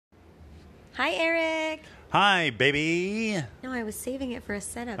Hi, Eric. Hi, baby. No, I was saving it for a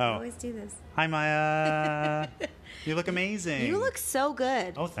setup. I always do this. Hi, Maya. You look amazing. You look so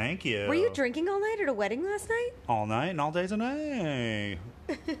good. Oh, thank you. Were you drinking all night at a wedding last night? All night and all days a day.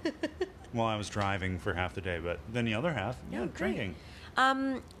 Well, I was driving for half the day, but then the other half, drinking.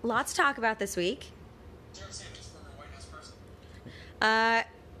 Lots to talk about this week.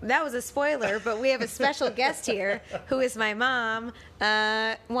 That was a spoiler, but we have a special guest here who is my mom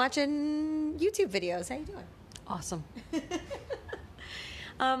watching YouTube videos. How you doing? Awesome.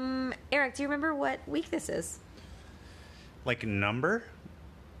 Eric, do you remember what week this is? Like number?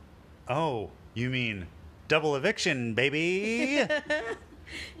 Oh, you mean double eviction, baby.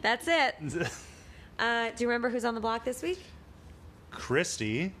 That's it. Do you remember who's on the block this week?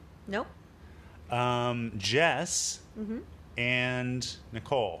 Christy. Nope. Jess. Mm-hmm. And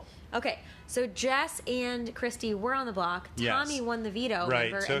Nicole. Okay, so Jess and Christy were on the block. Yes. Tommy won the veto,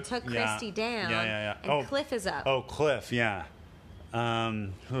 remember, and took Christy down. Yeah. And Cliff is up. Oh, Cliff, yeah.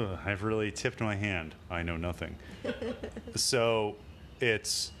 I've really tipped my hand. I know nothing. So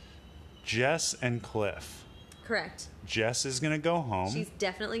it's Jess and Cliff. Correct. Jess is going to go home. She's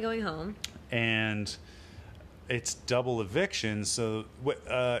definitely going home. And it's double eviction, so... Do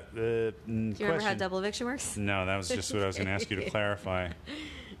you remember how double eviction works? No, that was just what I was going to ask you to clarify.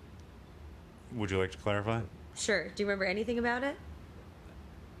 Would you like to clarify? Sure. Do you remember anything about it?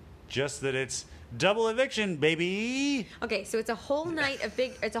 Just that it's double eviction, baby! Okay, so it's a whole night of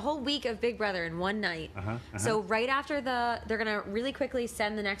it's a whole week of Big Brother in one night. So right after they're going to really quickly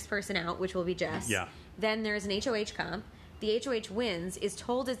send the next person out, which will be Jess. Yeah. Then there's an HOH comp. The HOH wins, is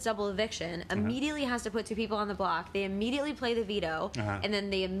told it's double eviction, immediately has to put two people on the block. They immediately play the veto, and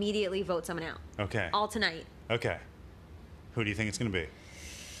then they immediately vote someone out. Okay. All tonight. Okay. Who do you think it's going to be?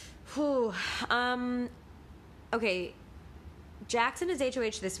 Whew. Okay. Jackson is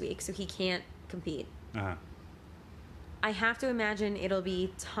HOH this week, so he can't compete. I have to imagine it'll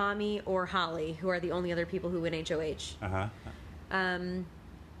be Tommy or Holly, who are the only other people who win HOH.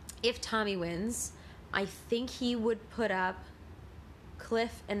 If Tommy wins... I think he would put up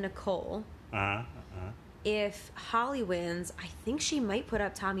Cliff and Nicole. If Holly wins, I think she might put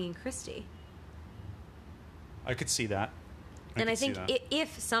up Tommy and Christy. I could see that. I think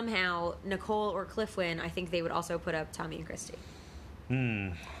if somehow Nicole or Cliff win, I think they would also put up Tommy and Christy.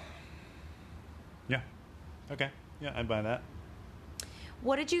 Yeah. Okay. Yeah, I'd buy that.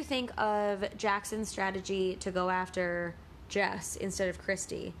 What did you think of Jackson's strategy to go after Jess instead of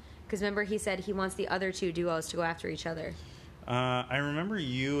Christy? Because remember, he said he wants the other two duos to go after each other. I remember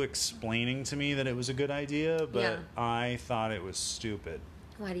you explaining to me that it was a good idea, but Yeah. I thought it was stupid.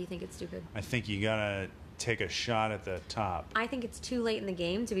 Why do you think it's stupid? I think you gotta take a shot at the top. I think it's too late in the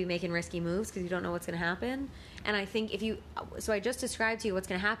game to be making risky moves because you don't know what's going to happen. And I think so I just described to you what's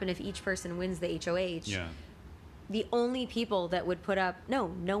going to happen if each person wins the HOH. Yeah. The only people that would put up, no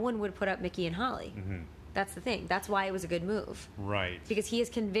one would put up Mickey and Holly. That's the thing. That's why it was a good move. Right. Because he has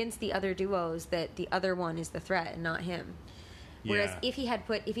convinced the other duos that the other one is the threat and not him. Whereas if he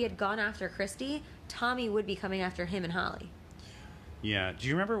had gone after Christy, Tommy would be coming after him and Holly. Yeah. Do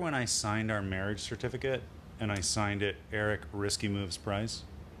you remember when I signed our marriage certificate and I signed it Eric Risky Moves Price?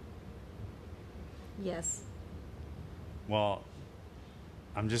 Yes. Well,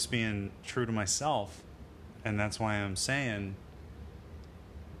 I'm just being true to myself, and that's why I'm saying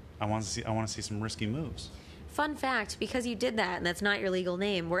I want to see some risky moves. Fun fact, because you did that and that's not your legal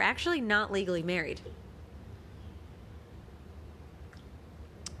name, we're actually not legally married.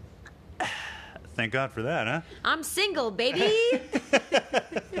 Thank God for that, huh? I'm single, baby.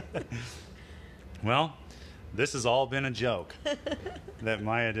 Well, this has all been a joke. That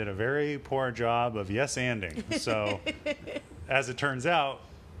Maya did a very poor job of yes-anding. So, as it turns out,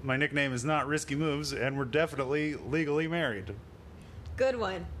 my nickname is not Risky Moves, and we're definitely legally married. Good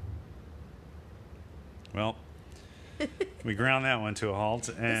one. Well, we ground that one to a halt.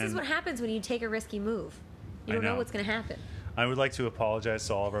 And This is what happens when you take a risky move. You don't know what's going to happen. I would like to apologize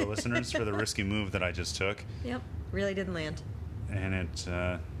to all of our listeners for the risky move that I just took. Yep. Really didn't land. And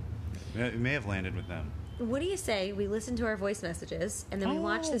it may have landed with them. What do you say we listen to our voice messages and then we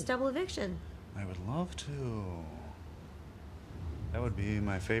watch this double eviction? I would love to. That would be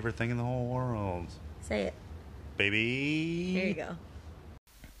my favorite thing in the whole world. Say it. Baby. There you go.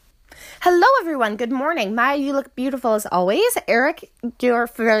 Hello, everyone. Good morning. Maya, you look beautiful as always. Eric, you're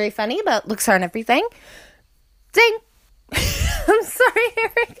very funny, but looks aren't everything. Ding. I'm sorry,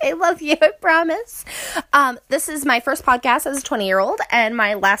 Eric. I love you. I promise. This is my first podcast as a 20-year-old and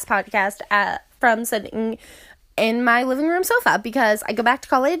my last podcast from sitting in my living room sofa because I go back to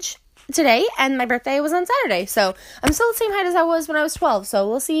college today, and my birthday was on Saturday. So I'm still the same height as I was when I was 12. So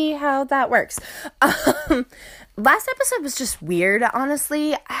we'll see how that works. Last episode was just weird,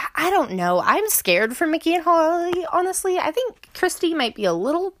 honestly. I don't know. I'm scared for Mickey and Holly, honestly. I think Christy might be a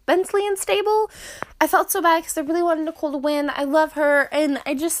little mentally unstable. I felt so bad because I really wanted Nicole to win. I love her, and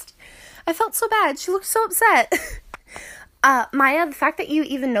I felt so bad. She looked so upset. Maya, the fact that you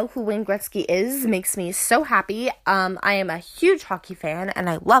even know who Wayne Gretzky is makes me so happy. I am a huge hockey fan, and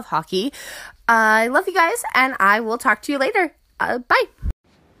I love hockey. I love you guys, and I will talk to you later. Bye.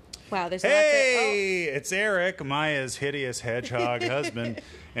 Wow, there's Hey, it's Eric, Maya's hideous hedgehog husband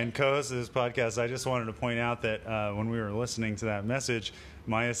and co-host of this podcast. I just wanted to point out that when we were listening to that message,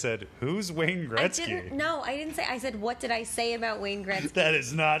 Maya said, "Who's Wayne Gretzky?" I didn't say. I said, "What did I say about Wayne Gretzky?" That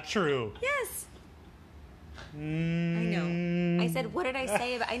is not true. Yes. I know. I said, "What did I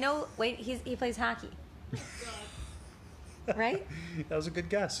say about?" I know. Wait, he plays hockey. Right? That was a good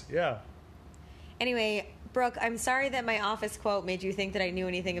guess. Yeah. Anyway, Brooke, I'm sorry that my office quote made you think that I knew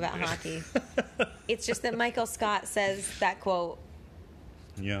anything about hockey. It's just that Michael Scott says that quote.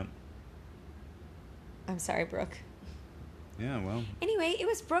 Yeah. I'm sorry, Brooke. Yeah, well. Anyway, it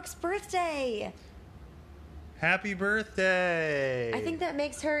was Brooke's birthday. Happy birthday. I think that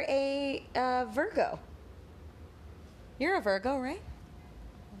makes her a Virgo. You're a Virgo, right?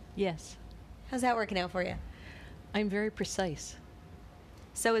 Yes. How's that working out for you? I'm very precise.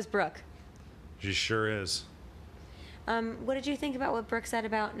 So is Brooke. She sure is. What did you think about what Brooke said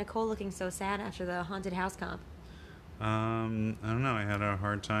about Nicole looking so sad after the haunted house comp? I don't know. I had a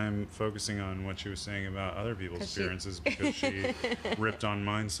hard time focusing on what she was saying about other people's appearances because she ripped on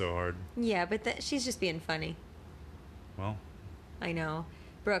mine so hard. Yeah, but she's just being funny. Well. I know.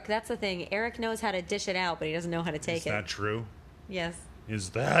 Brooke, that's the thing. Eric knows how to dish it out, but he doesn't know how to take it. Is that true? Yes. Is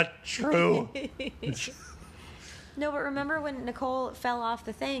that true? No, but remember when Nicole fell off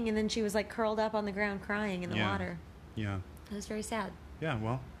the thing and then she was like curled up on the ground crying in the water? Yeah. It was very sad. Yeah,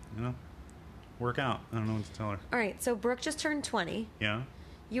 well, work out. I don't know what to tell her. All right, so Brooke just turned 20. Yeah.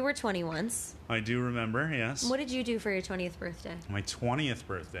 You were 20 once. I do remember, yes. What did you do for your 20th birthday? My 20th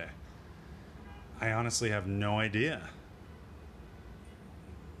birthday. I honestly have no idea.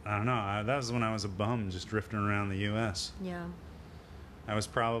 I don't know. That was when I was a bum just drifting around the U.S. Yeah. I was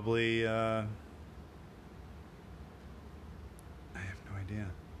probably... I have no idea.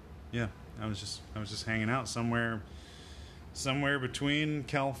 Yeah, I was just hanging out somewhere between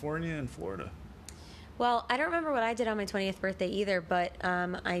California and Florida. Well, I don't remember what I did on my 20th birthday either, but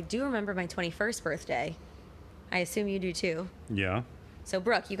I do remember my 21st birthday. I assume you do too. Yeah. So,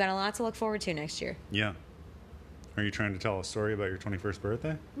 Brooke, you got a lot to look forward to next year. Yeah. Are you trying to tell a story about your 21st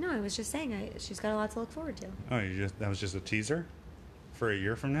birthday? No, I was just saying she's got a lot to look forward to. Oh, that was just a teaser for a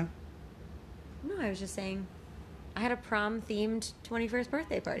year from now? No, I was just saying I had a prom-themed 21st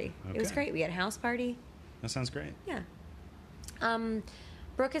birthday party. Okay. It was great. We had a house party. That sounds great. Yeah.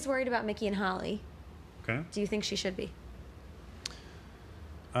 Brooke is worried about Mickey and Holly. Okay. Do you think she should be?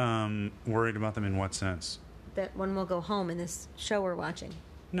 Worried about them in what sense? That one will go home in this show we're watching.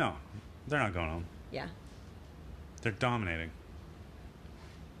 No, they're not going home. Yeah. They're dominating.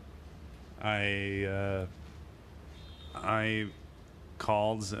 I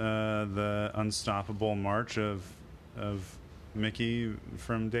called the unstoppable march of Mickey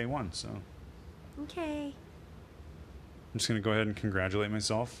from day one, so. Okay. I'm just going to go ahead and congratulate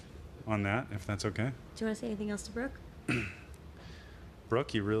myself on that, if that's okay. Do you want to say anything else to Brooke?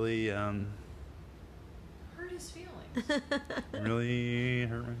 Brooke, you really, hurt his feelings. really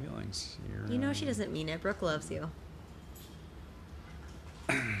hurt my feelings. You know she doesn't mean it. Brooke loves you.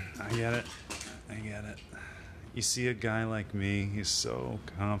 I get it. You see a guy like me, he's so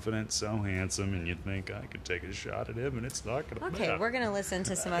confident, so handsome, and you think I could take a shot at him, and it's not going to Okay, matter. we're going to listen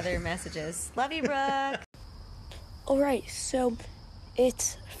to some other messages. Love you, Brooke. Alright, so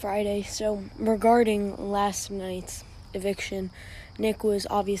it's Friday, so regarding last night's eviction, Nick was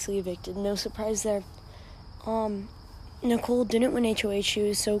obviously evicted. No surprise there. Nicole didn't win HOH. She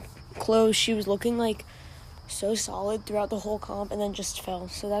was so close. She was looking like so solid throughout the whole comp and then just fell.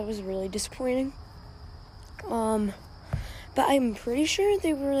 So that was really disappointing. But I'm pretty sure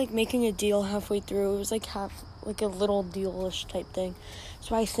they were like making a deal halfway through. It was like a little deal-ish type thing.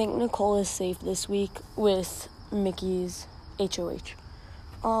 So I think Nicole is safe this week with Mickey's HOH.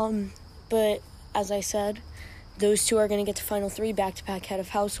 But as I said, those two are going to get to Final 3 back-to-back head of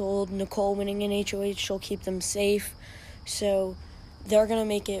household. Nicole winning in HOH, she'll keep them safe. So they're going to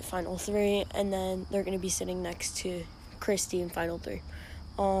make it Final 3, and then they're going to be sitting next to Christy in Final 3.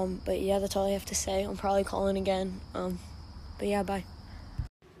 But yeah, that's all I have to say. I'm probably calling again. But yeah, bye.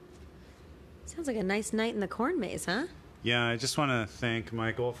 Sounds like a nice night in the corn maze, huh? Yeah, I just want to thank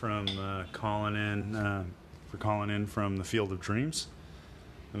Michael from calling in from the Field of Dreams.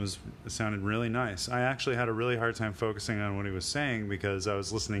 It sounded really nice. I actually had a really hard time focusing on what he was saying because I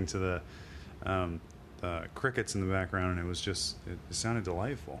was listening to the crickets in the background, and it sounded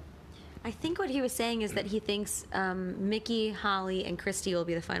delightful. I think what he was saying is that he thinks Mickey, Holly, and Christy will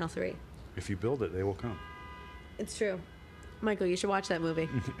be the final three. If you build it, they will come. It's true. Michael, you should watch that movie.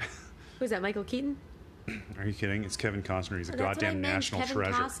 Who's that, Michael Keaton? Are you kidding? It's Kevin Costner. He's a That's goddamn what I meant, national Kevin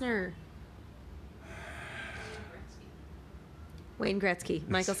treasure. Costner. Wayne Gretzky,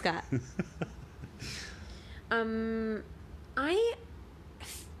 Michael Scott.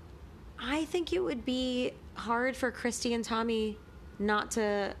 I think it would be hard for Christy and Tommy not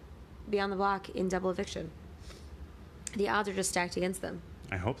to be on the block in double eviction. The odds are just stacked against them.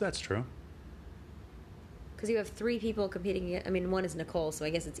 I hope that's true. Because you have three people competing. I mean, one is Nicole, so I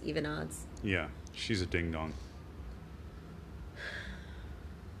guess it's even odds. Yeah, she's a ding dong.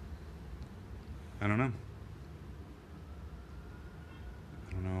 I don't know.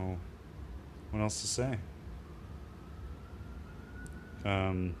 I don't know what else to say.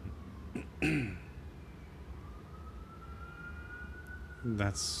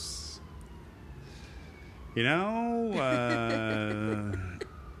 That's,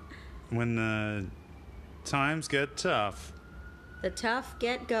 when the times get tough, The tough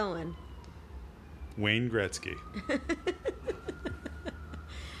get going. Wayne Gretzky.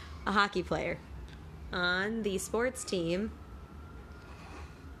 A hockey player on the sports team.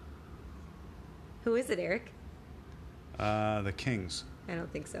 Who is it, Eric? The Kings. I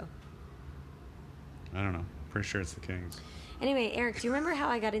don't think so. I don't know. Pretty sure it's the Kings. Anyway, Eric, do you remember how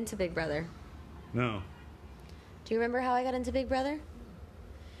I got into Big Brother? No. Do you remember how I got into Big Brother?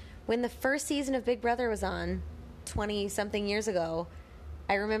 When the first season of Big Brother was on, 20-something years ago,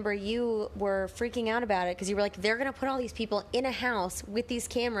 I remember you were freaking out about it because you were like, they're going to put all these people in a house with these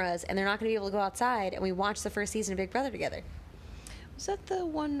cameras and they're not going to be able to go outside. And we watched the first season of Big Brother together. Was that the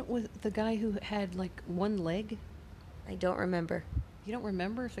one with the guy who had like one leg? I don't remember. You don't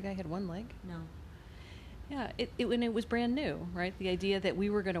remember if the guy had one leg? No. Yeah, when it was brand new, right? The idea that we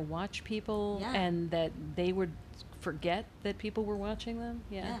were going to watch people Yeah. and that they would forget that people were watching them.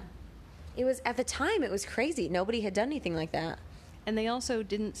 Yeah. It was, at the time, it was crazy. Nobody had done anything like that. And they also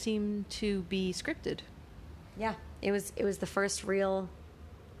didn't seem to be scripted. Yeah. It was the first real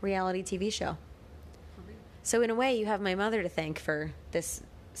reality TV show. So in a way, you have my mother to thank for this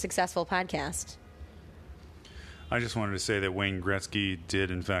successful podcast. I just wanted to say that Wayne Gretzky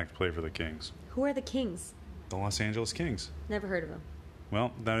did, in fact, play for the Kings. Who are the Kings? The Los Angeles Kings. Never heard of them.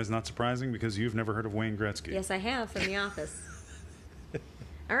 Well, that is not surprising because you've never heard of Wayne Gretzky. Yes, I have, from The Office.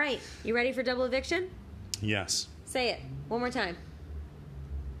 All right, you ready for double eviction? Yes. Say it one more time.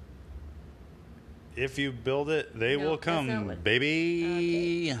 If you build it, they No, will that's not come, what-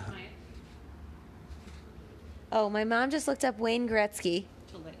 baby. Oh, my mom just looked up Wayne Gretzky,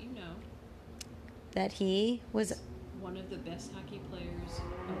 To let you know, that he was, one of the best hockey players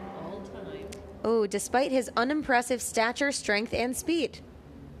of all time. oh, despite his unimpressive stature, strength, and speed.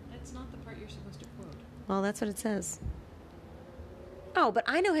 That's not the part you're supposed to quote. Well, that's what it says. Oh, but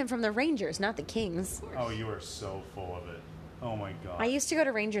I know him from the Rangers, not the Kings. Oh, you are so full of it. Oh, my God. I used to go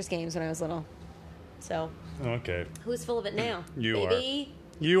to Rangers games when I was little. So, Okay. who's full of it now? You are. Baby?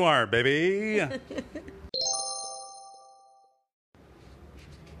 You are, baby.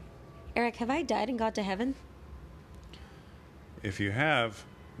 Eric, have I died and got to heaven? If you have,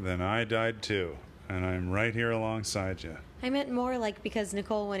 then I died too. And I'm right here alongside you. I meant more like because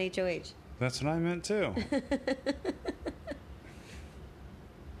Nicole won HOH. That's what I meant too.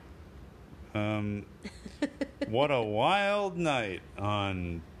 What a wild night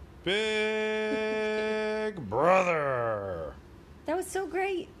on Big Brother. That was so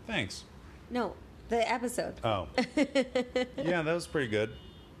great. Thanks. No, the episode. Oh. Yeah, that was pretty good.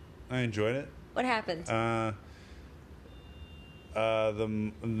 I enjoyed it. What happened?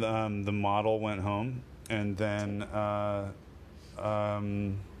 The model went home, and then the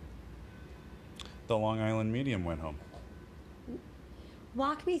Long Island medium went home.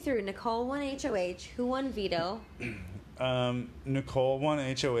 Walk me through. Nicole won HOH. Who won veto? Nicole won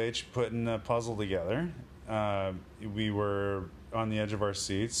HOH putting the puzzle together. We were on the edge of our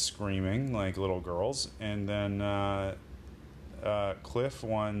seats screaming like little girls, and then Cliff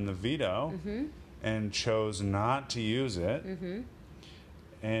won the veto and chose not to use it.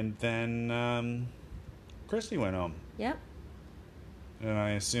 And then Christy went home. Yep. And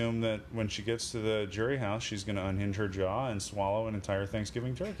I assume that when she gets to the jury house, she's going to unhinge her jaw and swallow an entire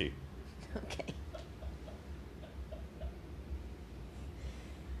Thanksgiving turkey. Okay.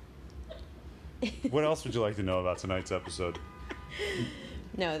 What else would you like to know about tonight's episode?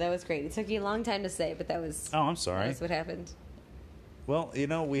 No, that was great. It took you a long time to say, but that was Oh, I'm sorry. that's what happened. Well,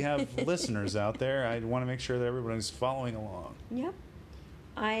 we have listeners out there. I want to make sure that everybody's following along. Yep.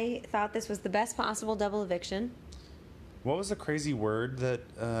 I thought this was the best possible double eviction. What was the crazy word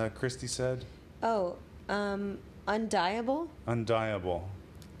that Christy said? Oh, undiable? Undiable.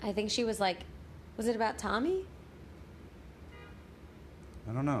 I think she was like, was it about Tommy?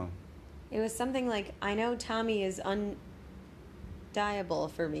 I don't know. It was something like, I know Tommy is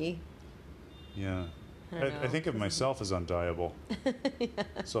undiable for me. Yeah. I don't know. I think of myself as undiable. Yeah.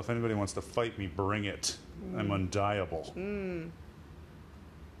 So if anybody wants to fight me, bring it. I'm undiable.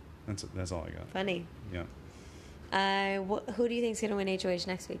 That's all I got. Funny. Yeah. Who do you think's going to win HOH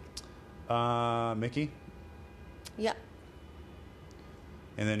next week? Mickey. Yep.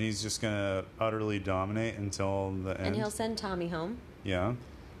 And then he's just going to utterly dominate until the end. And he'll send Tommy home. Yeah.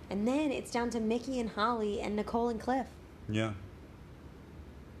 And then it's down to Mickey and Holly and Nicole and Cliff. Yeah.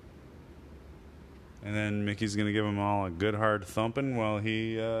 And then Mickey's going to give them all a good hard thumping while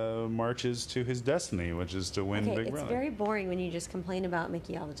he marches to his destiny, which is to win Big Brother. It's very boring when you just complain about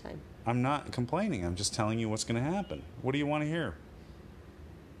Mickey all the time. I'm not complaining. I'm just telling you what's going to happen. What do you want to hear?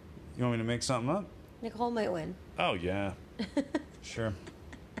 You want me to make something up? Nicole might win. Oh, yeah. Sure.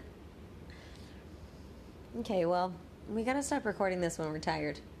 Okay, well, we got to stop recording this when we're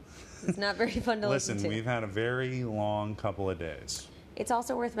tired. It's not very fun to listen to. Listen, we've had a very long couple of days. It's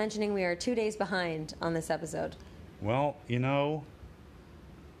also worth mentioning we are 2 days behind on this episode. Well,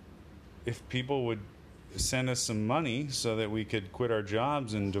 if people would send us some money so that we could quit our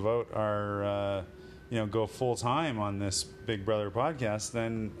jobs and devote our, go full time on this Big Brother podcast,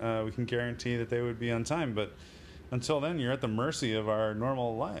 then we can guarantee that they would be on time. But until then, you're at the mercy of our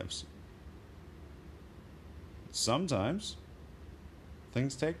normal lives. Sometimes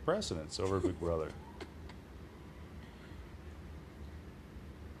things take precedence over Big Brother.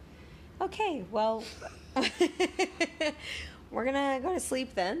 Okay, well, we're going to go to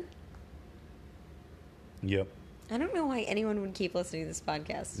sleep then. Yep. I don't know why anyone would keep listening to this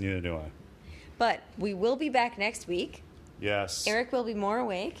podcast. Neither do I. But we will be back next week. Yes. Eric will be more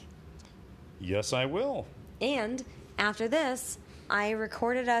awake. Yes, I will. And after this, I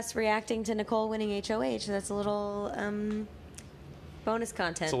recorded us reacting to Nicole winning HOH. So that's a little bonus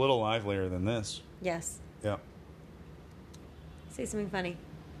content. It's a little livelier than this. Yes. Yep. Say something funny.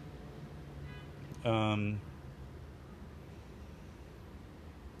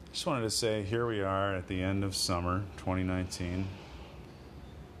 Just wanted to say, here we are at the end of summer 2019,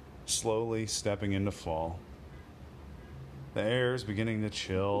 slowly stepping into fall. The air is beginning to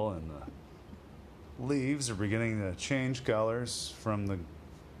chill, and the leaves are beginning to change colors from the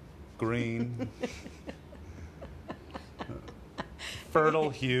green, fertile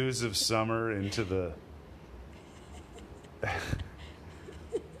hues of summer into the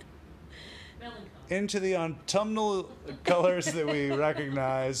autumnal colors that we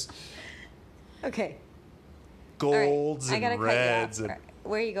recognize. Okay. Golds All right. I and gotta reds. cut you off.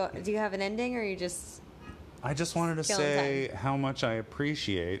 Where you go? Do you have an ending, or you just? I just wanted to Killing say time. how much I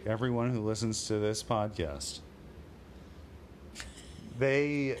appreciate everyone who listens to this podcast.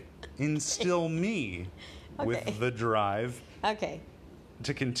 They instill me Okay. with the drive Okay.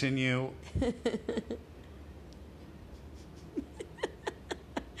 to continue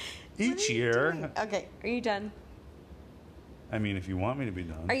each year. Okay. Are you done? I mean, if you want me to be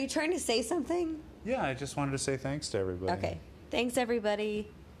done. Are you trying to say something? Yeah, I just wanted to say thanks to everybody. Okay. Thanks, everybody.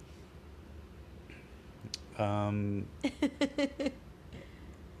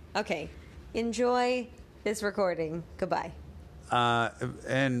 Okay. Enjoy this recording. Goodbye.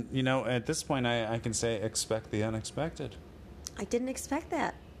 And, at this point, I can say expect the unexpected. I didn't expect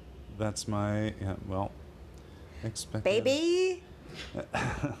that. That's my, expect Baby.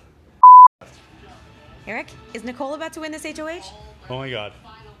 Eric, is Nicole about to win this HOH? Oh, my God.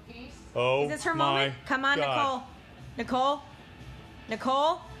 Oh, Is this her my moment? Come on, God. Nicole.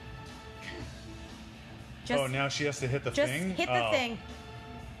 Nicole. Oh, now she has to hit the Just thing? hit the Oh. thing.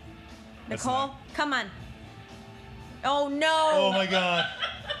 That's Nicole, not- come on. Oh, no. Oh, my God.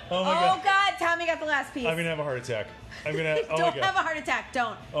 Oh, my Oh, God. God. Tommy got the last piece. I'm going to have a heart attack. I'm going to, oh, Don't my God. have a heart attack.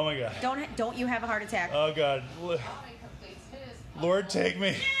 Don't. Oh, my God. Don't you have a heart attack. Oh, God. Lord, take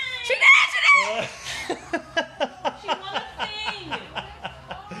me. She did it! She won a thing.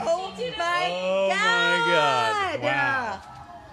 Oh, my Oh, God. my God.